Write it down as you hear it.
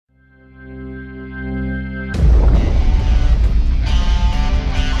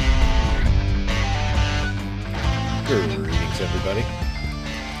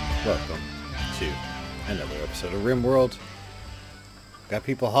Welcome to another episode of Rimworld. Got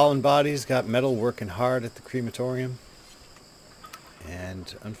people hauling bodies, got metal working hard at the crematorium,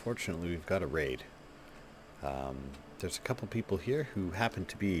 and unfortunately we've got a raid. There's a couple people here who happen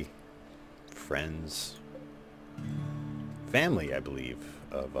to be friends, family, I believe,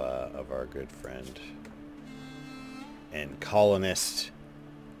 of our good friend and colonist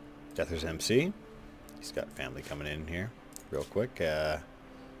Deathers MC. He's got family coming in here real quick.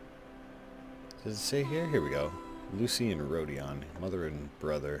 Does it say here? Here we go. Lucy and Rodion, mother and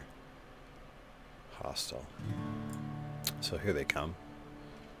brother, hostile. So here they come.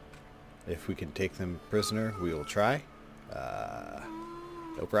 If we can take them prisoner, we will try.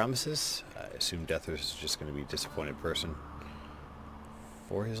 No promises. I assume Deathers is just going to be a disappointed person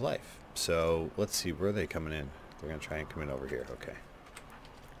for his life. So let's see, where are they coming in? They're going to try and come in over here. Okay.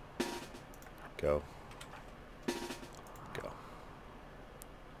 Go. Go.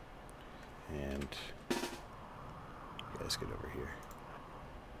 And you guys get over here.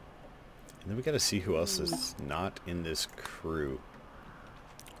 And then we got to see who else is not in this crew,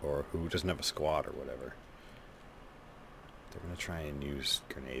 or who doesn't have a squad or whatever. They're going to try and use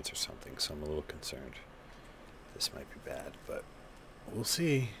grenades or something, so I'm a little concerned. This might be bad, but we'll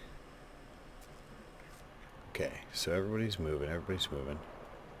see. Okay, so everybody's moving,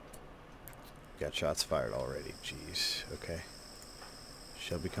 Got shots fired already, jeez. Okay.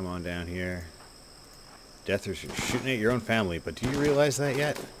 Shelby, come on down here. Deathers, you're shooting at your own family, but do you realize that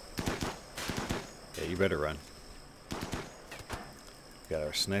yet? Yeah, you better run. Got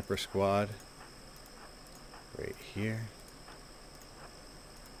our sniper squad right here.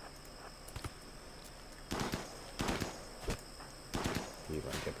 You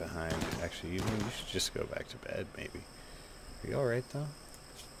want to get behind. Actually, you should just go back to bed, maybe. Are you alright, though?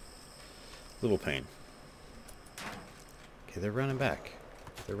 Little pain. Okay, they're running back.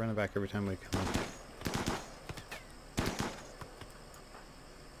 They're running back every time we come up.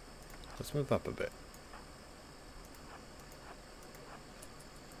 Let's move up a bit.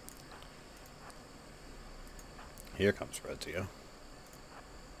 Here comes Rezio.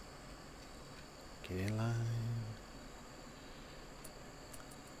 Get in line.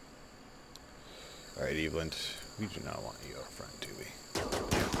 Alright, Evelyn. We do not want you up front, do we?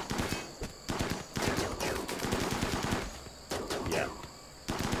 Yeah.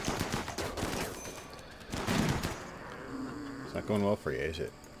 It's not going well for you, is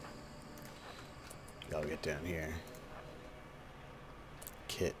it? Y'all get down here.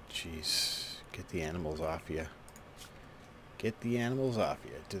 Kit, jeez. Get the animals off you. Get the animals off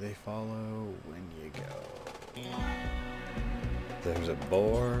you. Do they follow when you go? There's a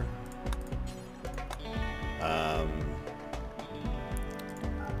boar.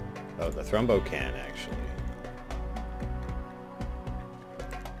 Oh, the thrombo can, actually.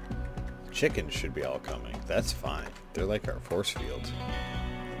 Chickens should be all coming. That's fine. They're like our force field.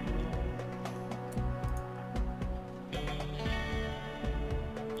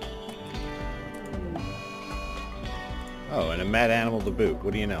 Oh, and a mad animal to boot.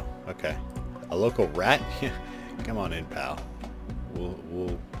 What do you know? Okay. A local rat? Come on in, pal.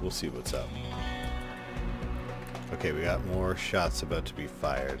 We'll see what's up. Okay, we got more shots about to be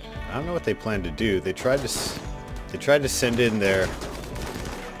fired. I don't know what they plan to do. They tried to send in their...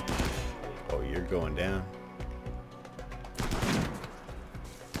 Oh, you're going down.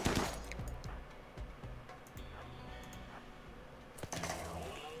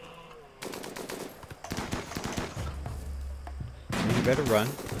 You better run.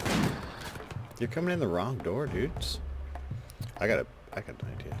 You're coming in the wrong door, dudes. I got an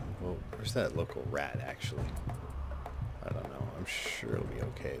idea. Well, where's that local rat, actually? I don't know. I'm sure it'll be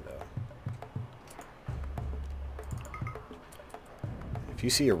okay, though. If you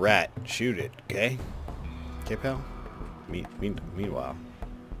see a rat, shoot it, okay? Okay, pal? Meanwhile,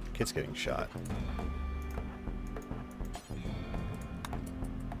 kid's getting shot.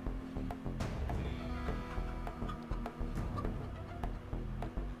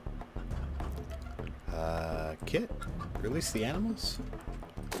 Kit, release the animals?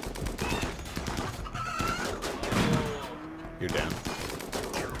 You're down.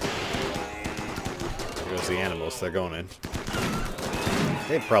 There goes the animals. They're going in.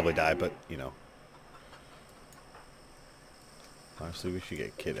 They'd probably die, but, you know. Honestly, we should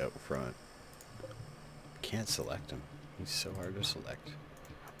get Kid out front. Can't select him. He's so hard to select.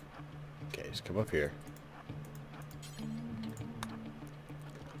 Okay, just come up here.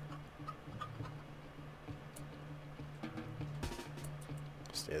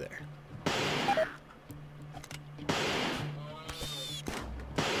 Stay there.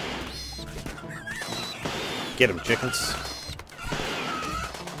 Get him, chickens.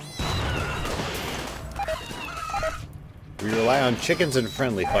 We rely on chickens and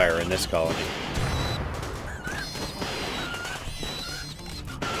friendly fire in this colony.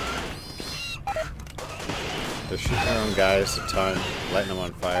 They're shooting their own guys a ton, lighting them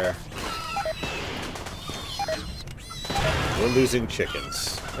on fire. We're losing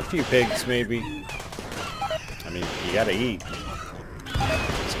chickens. A few pigs, maybe. I mean, you gotta eat.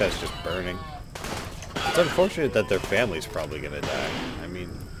 This guy's just burning. It's unfortunate that their family's probably gonna die. I mean,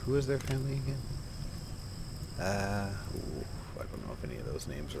 who is their family again? I don't know if any of those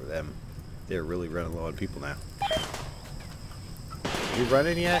names are them. They're really running low on people now. You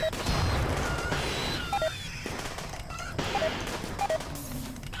running yet?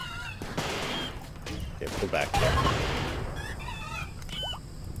 Okay, pull back.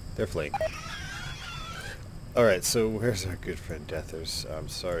 They're fleeing. Alright, so where's our good friend Deathers? I'm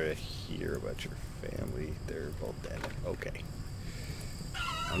sorry to hear about your family. They're both dead. Okay.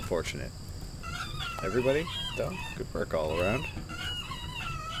 Unfortunate. Everybody, though, good work all around.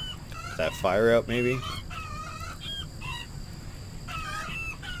 That fire out, maybe?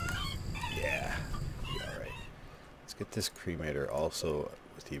 Yeah. Alright. Let's get this cremator also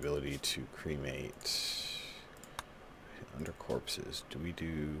with the ability to cremate under corpses. Do we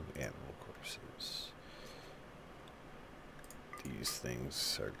do animal corpses? These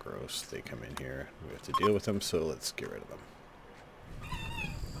things are gross. They come in here. We have to deal with them, so let's get rid of them.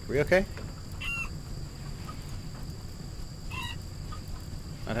 Are we okay?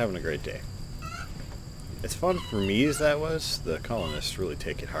 Not having a great day. It's fun for me as that was. The colonists really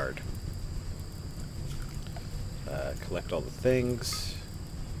take it hard. Collect all the things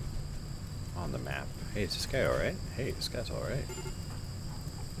on the map. Hey, is this guy alright? Hey, this guy's alright.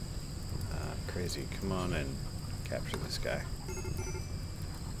 Crazy. Come on and capture this guy.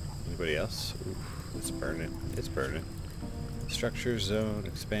 Anybody else? Ooh, it's burning. It's burning. Structure zone,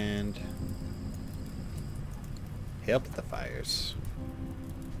 expand. Help the fires.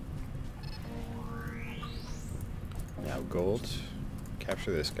 Now gold.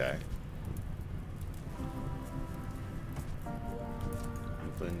 Capture this guy.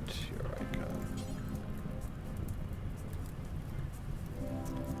 England, you're right.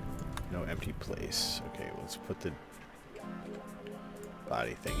 No empty place. Okay, let's put the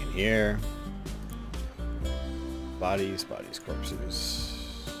body thing in here. Bodies, corpses.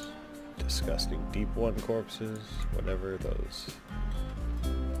 Disgusting deep one corpses. Whatever those.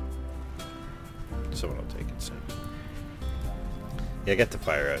 Someone will take it soon. Yeah, get the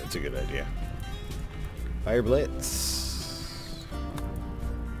fire out. It's a good idea. Fire blitz.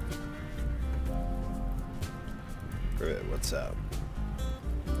 What's up?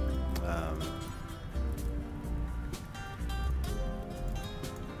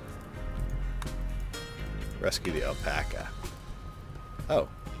 Rescue the alpaca. Oh,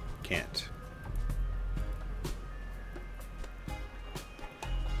 can't.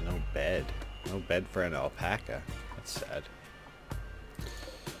 No bed. No bed for an alpaca. That's sad.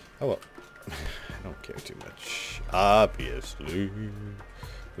 Oh well. I don't care too much. Obviously.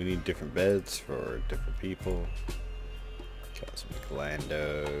 We need different beds for different people. Cosmic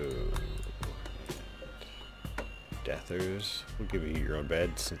Lando. Deathers. We'll give you your own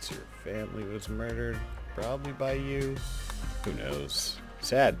bed since your family was murdered. Probably by you. Who knows?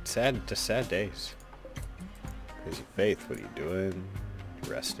 Sad days. Crazy Faith, what are you doing?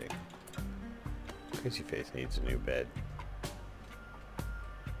 Resting. Crazy Faith needs a new bed.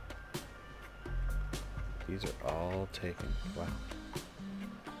 These are all taken. Wow.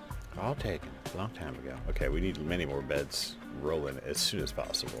 All taken. A long time ago. Okay, we need many more beds rolling as soon as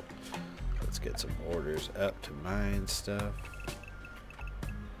possible. Let's get some orders up to mine stuff.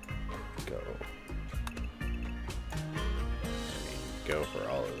 Go. Go for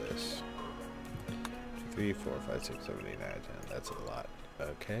all of this. 2, 3, 4, 5, 6, 7, 8, 9, 10. That's a lot.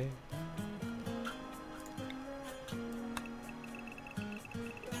 Okay.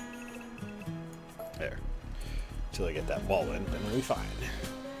 There. Until I get that wall in, then we'll be fine.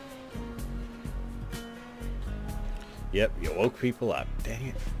 Yep, you woke people up. Dang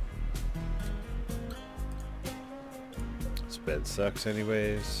it. This bed sucks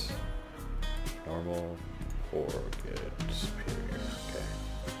anyways. Normal. Poor, good, superior. Okay.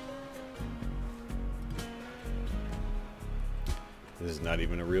 This is not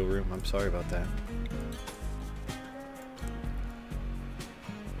even a real room. I'm sorry about that.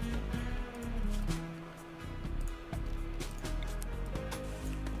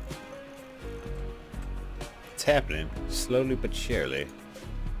 It's happening, slowly but surely.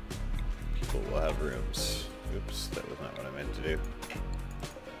 People will have rooms. Oops, that was not what I meant to do.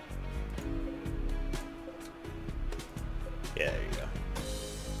 Yeah, there you go.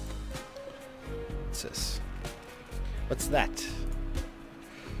 What's this? What's that?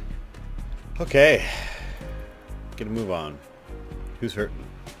 Okay. Gonna move on. Who's hurting?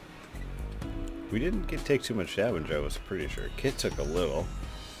 We didn't take too much damage, I was pretty sure. Kit took a little.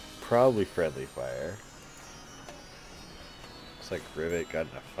 Probably friendly fire. Looks like Rivet got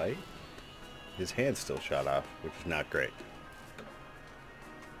in a fight. His hand still shot off, which is not great.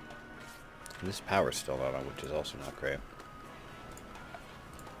 And this power's still not on, which is also not great.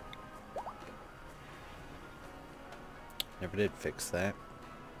 Never did fix that.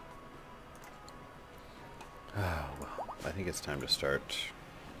 Oh, well, I think it's time to start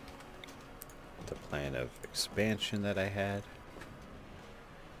the plan of expansion that I had.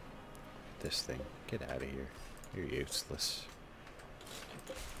 This thing, get out of here. You're useless.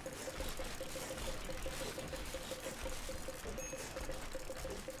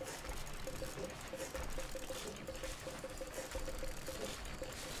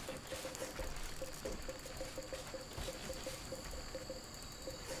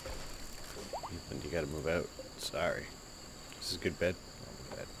 Ethan, you gotta move out. Sorry. This is a good bed.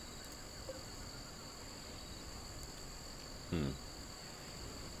 Oh, bed.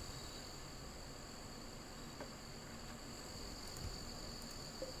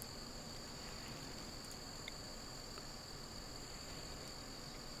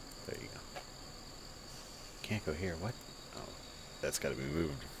 There you go. Can't go here. What? Oh, that's got to be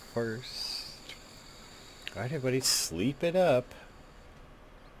moved first. All right, everybody, sleep it up.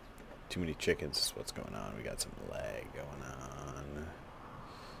 Too many chickens is what's going on. We got some lag going on.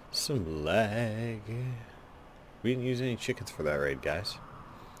 Some lag. We didn't use any chickens for that raid, guys.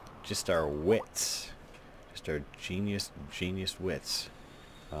 Just our wits. Just our genius wits.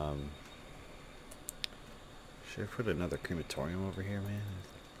 Should I put another crematorium over here, man?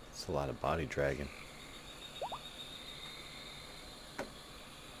 It's a lot of body dragging.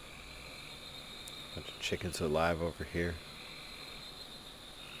 Bunch of chickens alive over here.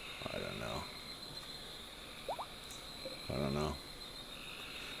 I don't know.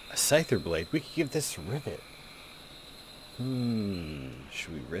 A scyther blade? We could give this a Rivet.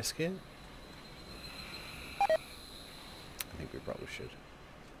 Should we risk it? I think we probably should.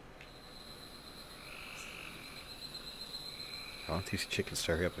 I want these chickens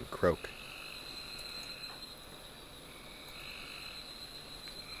to hurry up and croak.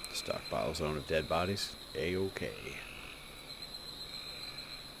 Stockpile zone of dead bodies. A-okay.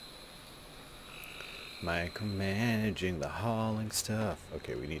 Micromanaging the hauling stuff.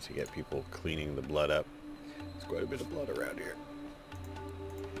 Okay, we need to get people cleaning the blood up. There's quite a bit of blood around here.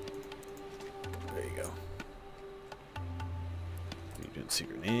 There you go. You're doing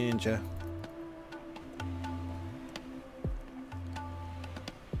Secret Ninja.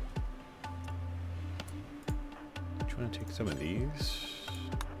 Do you want to take some of these?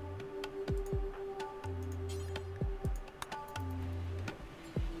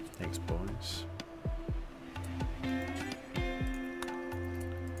 Thanks, boys.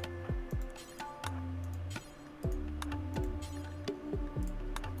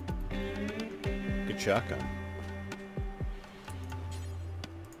 Shotgun.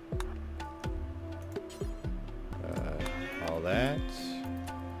 All that.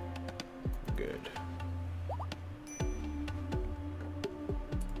 Good.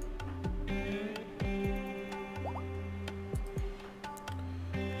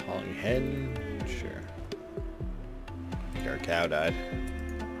 Hauling head. Sure. I think our cow died.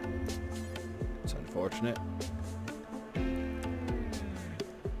 It's unfortunate.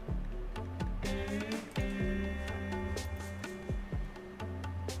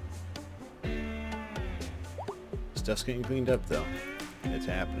 Stuff's getting cleaned up, though. It's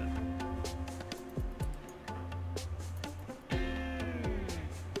happening.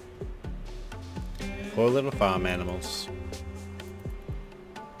 Poor little farm animals.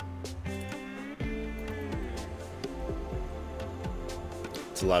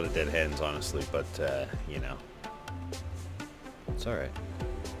 It's a lot of dead hens, honestly, but, you know. It's alright.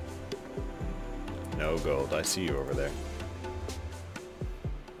 No gold. I see you over there.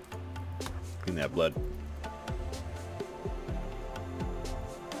 Clean that blood.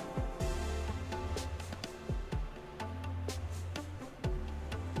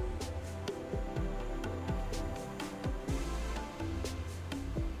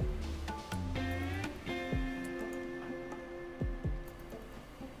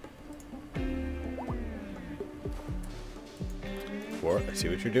 I see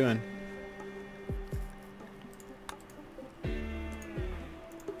what you're doing.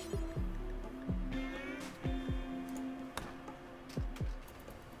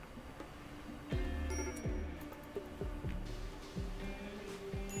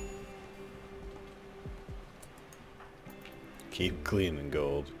 Keep clean and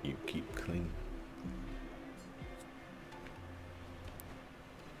gold. You keep clean.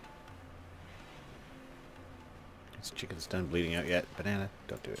 This chicken's done bleeding out yet. Banana,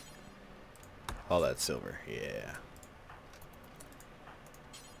 don't do it. All that silver, yeah.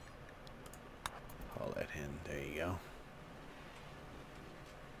 Haul that hen, there you go.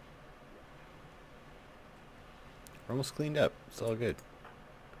 We're almost cleaned up. It's all good.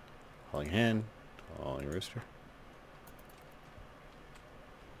 Hauling hen, hauling rooster.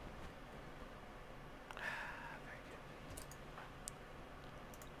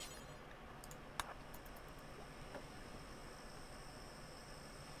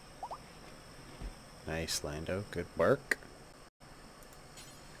 Nice, Lando. Good work.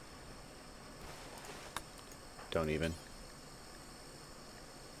 Don't even.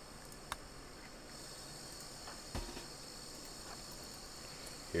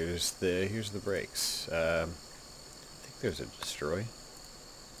 Here's the brakes. I think there's a destroy.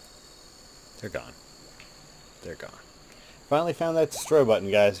 They're gone. They're gone. Finally found that destroy button,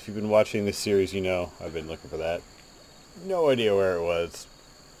 guys. If you've been watching this series, you know I've been looking for that. No idea where it was.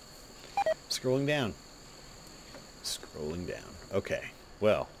 Scrolling down. Scrolling down. Okay.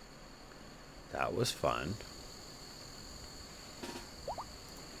 Well, that was fun.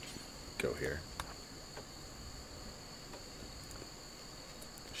 Go here.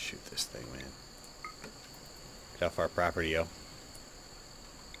 Shoot this thing, man. Get off our property, yo.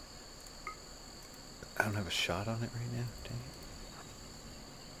 I don't have a shot on it right now.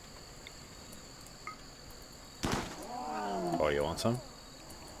 Dang it. Oh, you want some?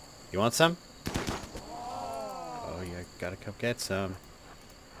 You want some? Oh, you gotta come get some.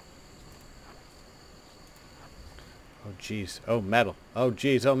 Oh, jeez. Oh, metal. Oh,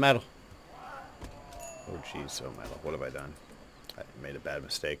 jeez. Oh, metal. Oh, jeez. Oh, metal. What have I done? I made a bad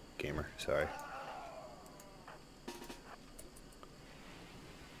mistake, gamer. Sorry.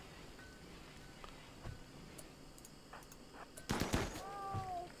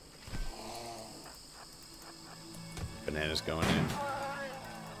 Banana's going in.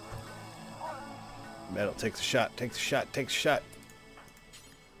 Metal, take the shot, take the shot, take the shot.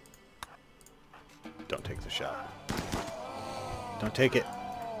 Don't take the shot. Don't take it.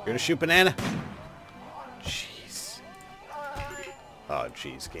 You're gonna shoot Banana. Jeez. Oh,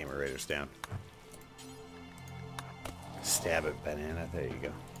 jeez. Gamer Raiders down. Stab it, Banana. There you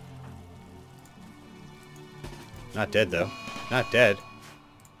go. Not dead, though. Not dead.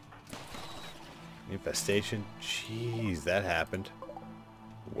 Infestation. Jeez, that happened.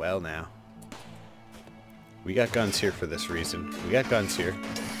 Well, now. We got guns here for this reason. We got guns here.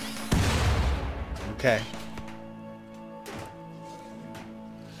 Okay.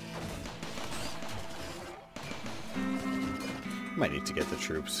 Might need to get the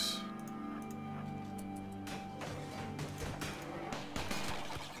troops.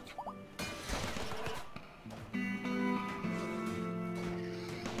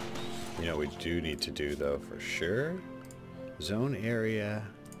 You know, we do need to do, though, for sure. Zone area.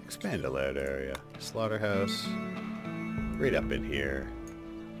 Expand allowed area. Slaughterhouse. Right up in here.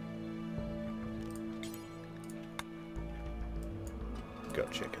 Go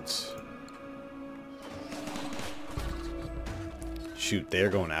chickens. Shoot, they're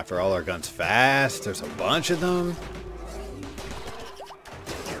going after all our guns fast. There's a bunch of them.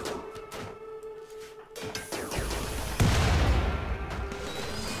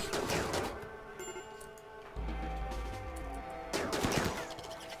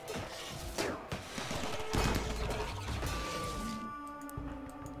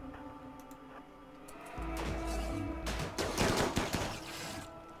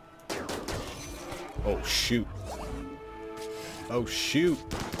 Oh, shoot. Oh, shoot.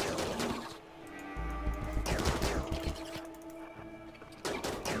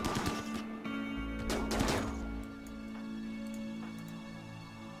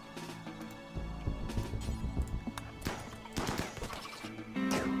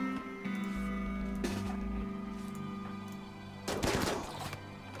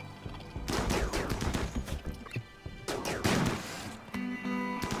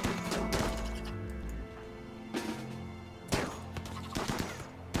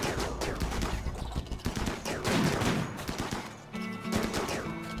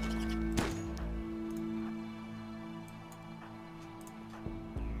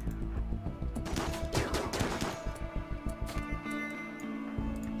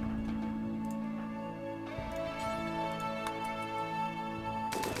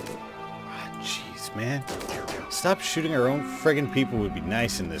 Man, stop shooting our own friggin' people would be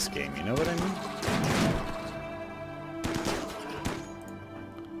nice in this game, you know what I mean?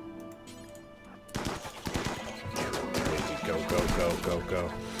 Go, go, go,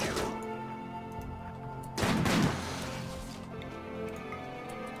 go.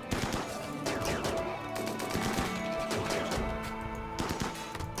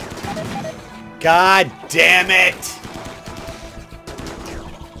 God damn it!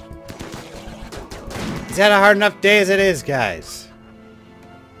 He's had a hard enough day as it is, guys.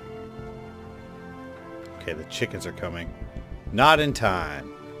 Okay, the chickens are coming. Not in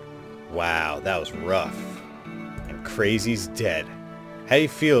time. Wow, that was rough. And Crazy's dead. How do you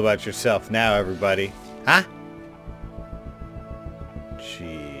feel about yourself now, everybody? Huh?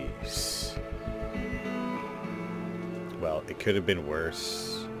 Jeez. Well, it could have been worse.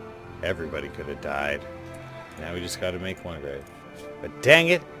 Everybody could have died. Now we just got to make one grave. But dang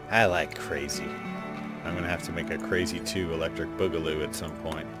it, I like Crazy. I'm going to have to make a Crazy 2 Electric Boogaloo at some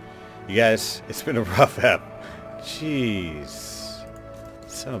point. You guys, it's been a rough ep. Jeez.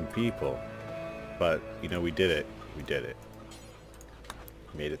 Some people. But, you know, we did it. We did it.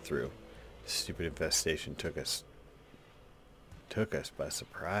 Made it through. Stupid infestation took us by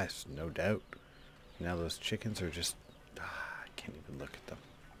surprise, no doubt. Now those chickens are just... I can't even look at them.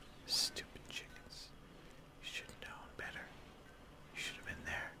 Stupid chickens. You should have known better. You should have been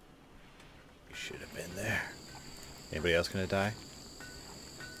there. You should have been there. Anybody else gonna die?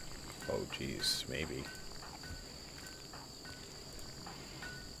 Oh, jeez, maybe.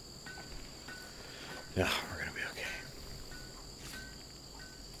 No, we're gonna be okay.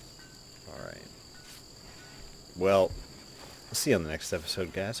 Alright. Well, we'll see you on the next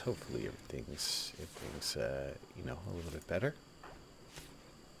episode, guys. Hopefully everything's you know, a little bit better.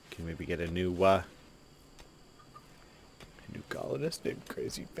 Can maybe get a new colonist named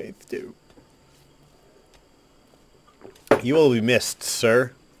Crazy Faith too. You will be missed,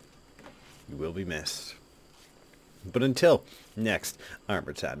 sir. You will be missed. But until next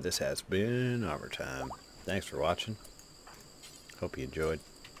Armor Time, this has been Armor Time. Thanks for watching. Hope you enjoyed.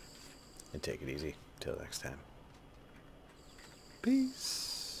 And take it easy. Till next time. Peace.